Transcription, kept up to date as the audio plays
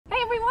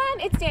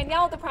it's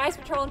Danielle with the Prize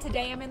Patrol, and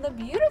today I'm in the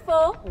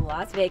beautiful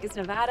Las Vegas,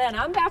 Nevada, and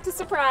I'm about to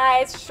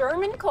surprise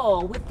Sherman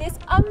Cole with this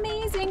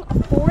amazing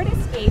Ford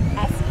Escape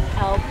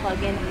SEL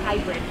plug-in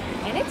hybrid,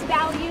 and it's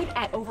valued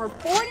at over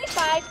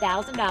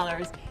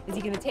 $45,000. Is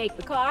he going to take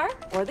the car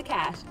or the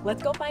cash?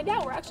 Let's go find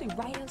out. We're actually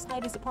right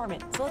outside his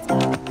apartment, so let's go.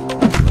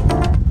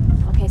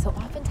 Okay, so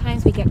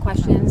oftentimes we get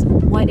questions,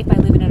 what if I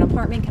live in an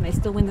apartment, can I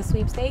still win the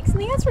sweepstakes?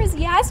 And the answer is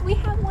yes, we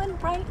have one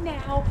right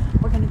now.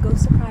 We're gonna go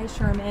surprise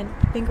Sherman,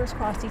 fingers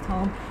crossed he's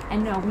home.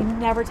 And no, we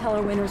never tell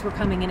our winners we're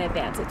coming in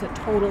advance. It's a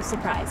total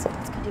surprise. So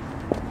let's go do it.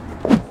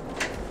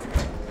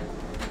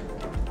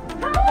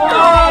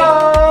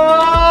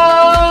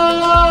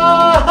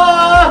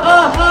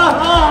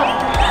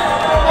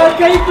 I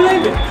can't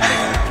believe it.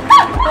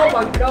 Oh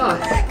my God.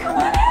 Come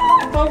on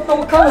out. Come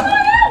on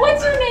out.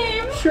 What's your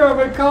name?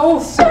 Sherman Cole.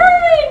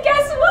 Sherman,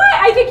 guess what?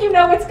 I think you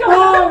know what's going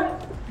on.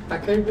 I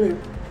can't believe it.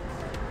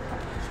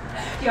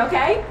 You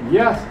okay?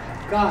 Yes,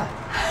 God.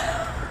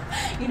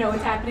 You know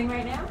what's happening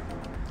right now?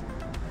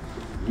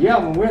 Yeah,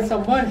 I'm gonna win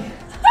some money.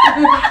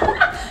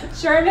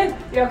 Sherman,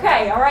 you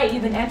okay? All right,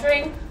 you've been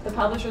entering the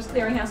Publishers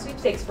Clearinghouse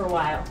sweepstakes for a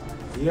while.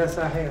 Yes,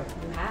 I have.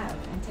 You have,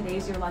 and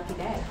today's your lucky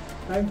day.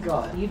 Thank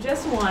God. You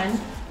just won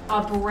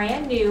a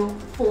brand new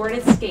Ford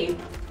Escape,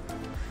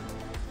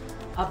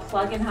 a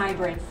plug-in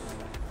hybrid,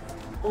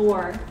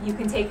 or you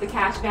can take the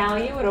cash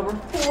value at over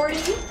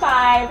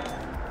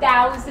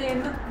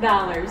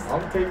 $45,000.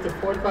 I'll take the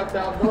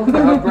 $45,000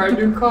 for a brand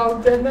new car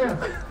with that now.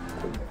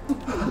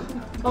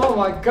 Oh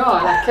my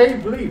God, I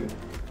can't believe it.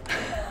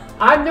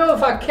 I know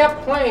if I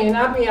kept playing,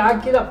 I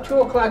get up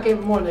 2 o'clock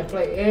every morning and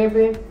play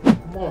every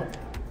morning.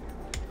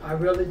 I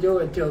really do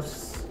until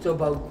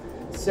about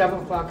 7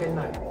 o'clock at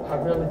night. I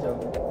really do.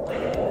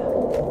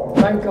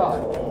 Thank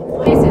God.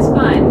 This is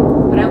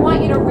fun, but I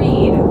want you to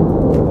read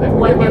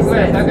what this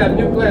says. I got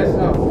new glasses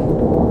on.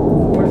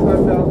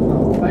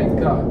 $45,000. Thank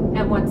God.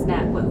 And what's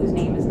that? Whose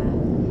name is that?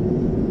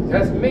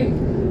 That's me.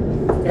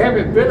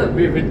 Every bit of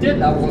me, if it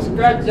didn't, I will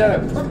scratch that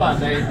and put my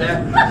name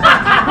there.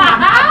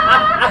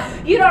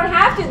 You don't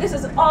have to. This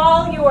is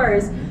all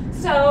yours.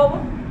 So,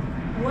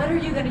 what are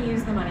you going to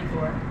use the money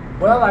for?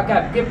 Well, I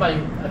got to get my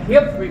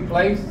hip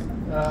replaced.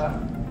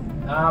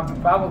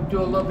 I will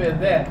do a little bit of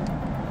that.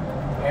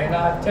 And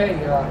I tell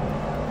you,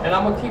 and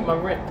I'm going to keep my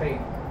rent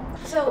paid.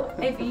 So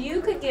if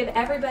you could give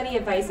everybody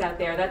advice out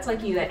there that's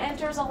like you, that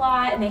enters a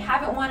lot and they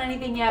haven't won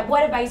anything yet,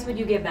 what advice would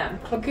you give them?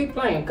 I'll keep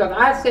playing, because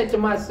I said to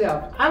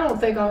myself, I don't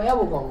think I'm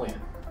ever going to win.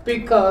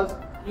 Because,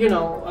 you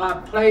know, I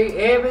play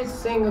every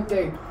single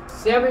day,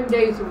 7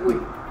 days a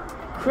week.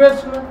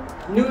 Christmas,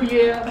 New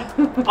Year,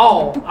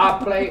 all, I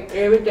play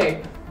every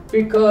day.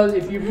 Because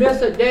if you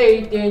miss a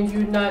day, then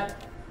you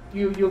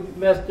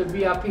mess the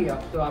VIP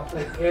up. So I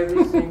play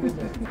every single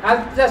day.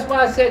 That's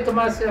why I said to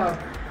myself,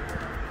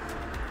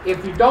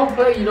 if you don't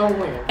play, you don't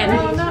win.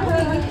 No, not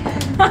really.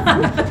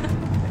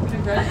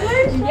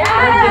 Congratulations.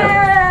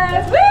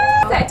 Yes! Woo!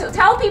 So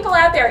tell people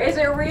out there, is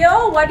it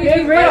real? What did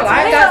you real.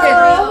 I got this.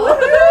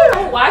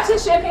 Watch the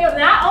champagne.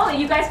 Not only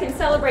you guys can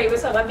celebrate with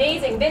some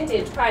amazing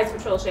vintage Prize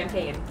Patrol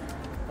champagne.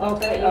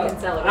 Okay, you can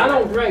celebrate. I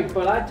don't drink,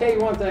 but I tell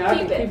you one thing, I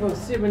can Keep keep a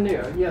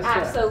souvenir. Yes, sir.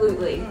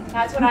 Absolutely.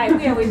 That's what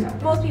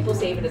most people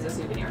save it as a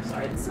souvenir.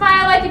 Sorry.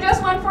 Smile like you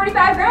just won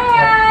 45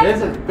 grand.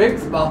 This is a big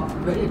smile for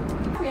me.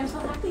 I'm so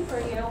happy for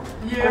you.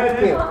 Yeah, that's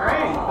great.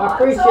 I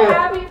appreciate I'm so it.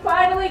 happy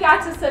finally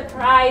got to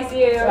surprise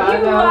you. I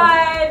You know.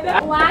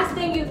 won. Last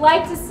thing you'd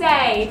like to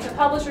say to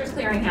Publishers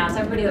Clearinghouse,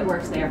 everybody that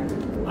works there.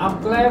 I'm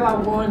glad I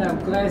won. I'm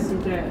glad to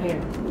sit there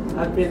and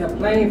I've been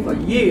playing for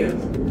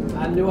years.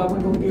 I knew I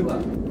wasn't going to give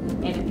up.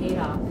 And it paid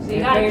off. So you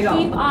It gotta paid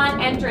keep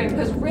on entering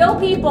because real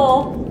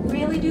people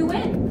really do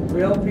win.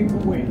 Real people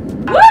win.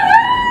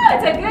 Woohoo!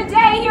 It's a good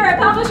day here at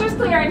Publishers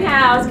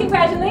Clearinghouse.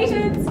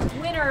 Congratulations.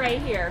 Winner right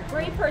here.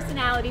 Great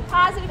personality,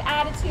 positive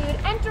attitude,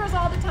 enters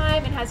all the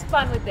time and has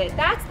fun with it.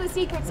 That's the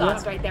secret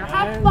sauce right there.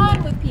 Have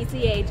fun with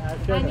PCH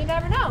and you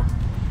never know.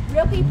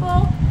 Real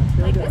people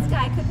like this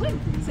guy could win.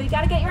 So you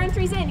gotta get your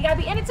entries in. You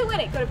gotta be in it to win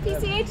it. Go to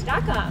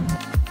PCH.com.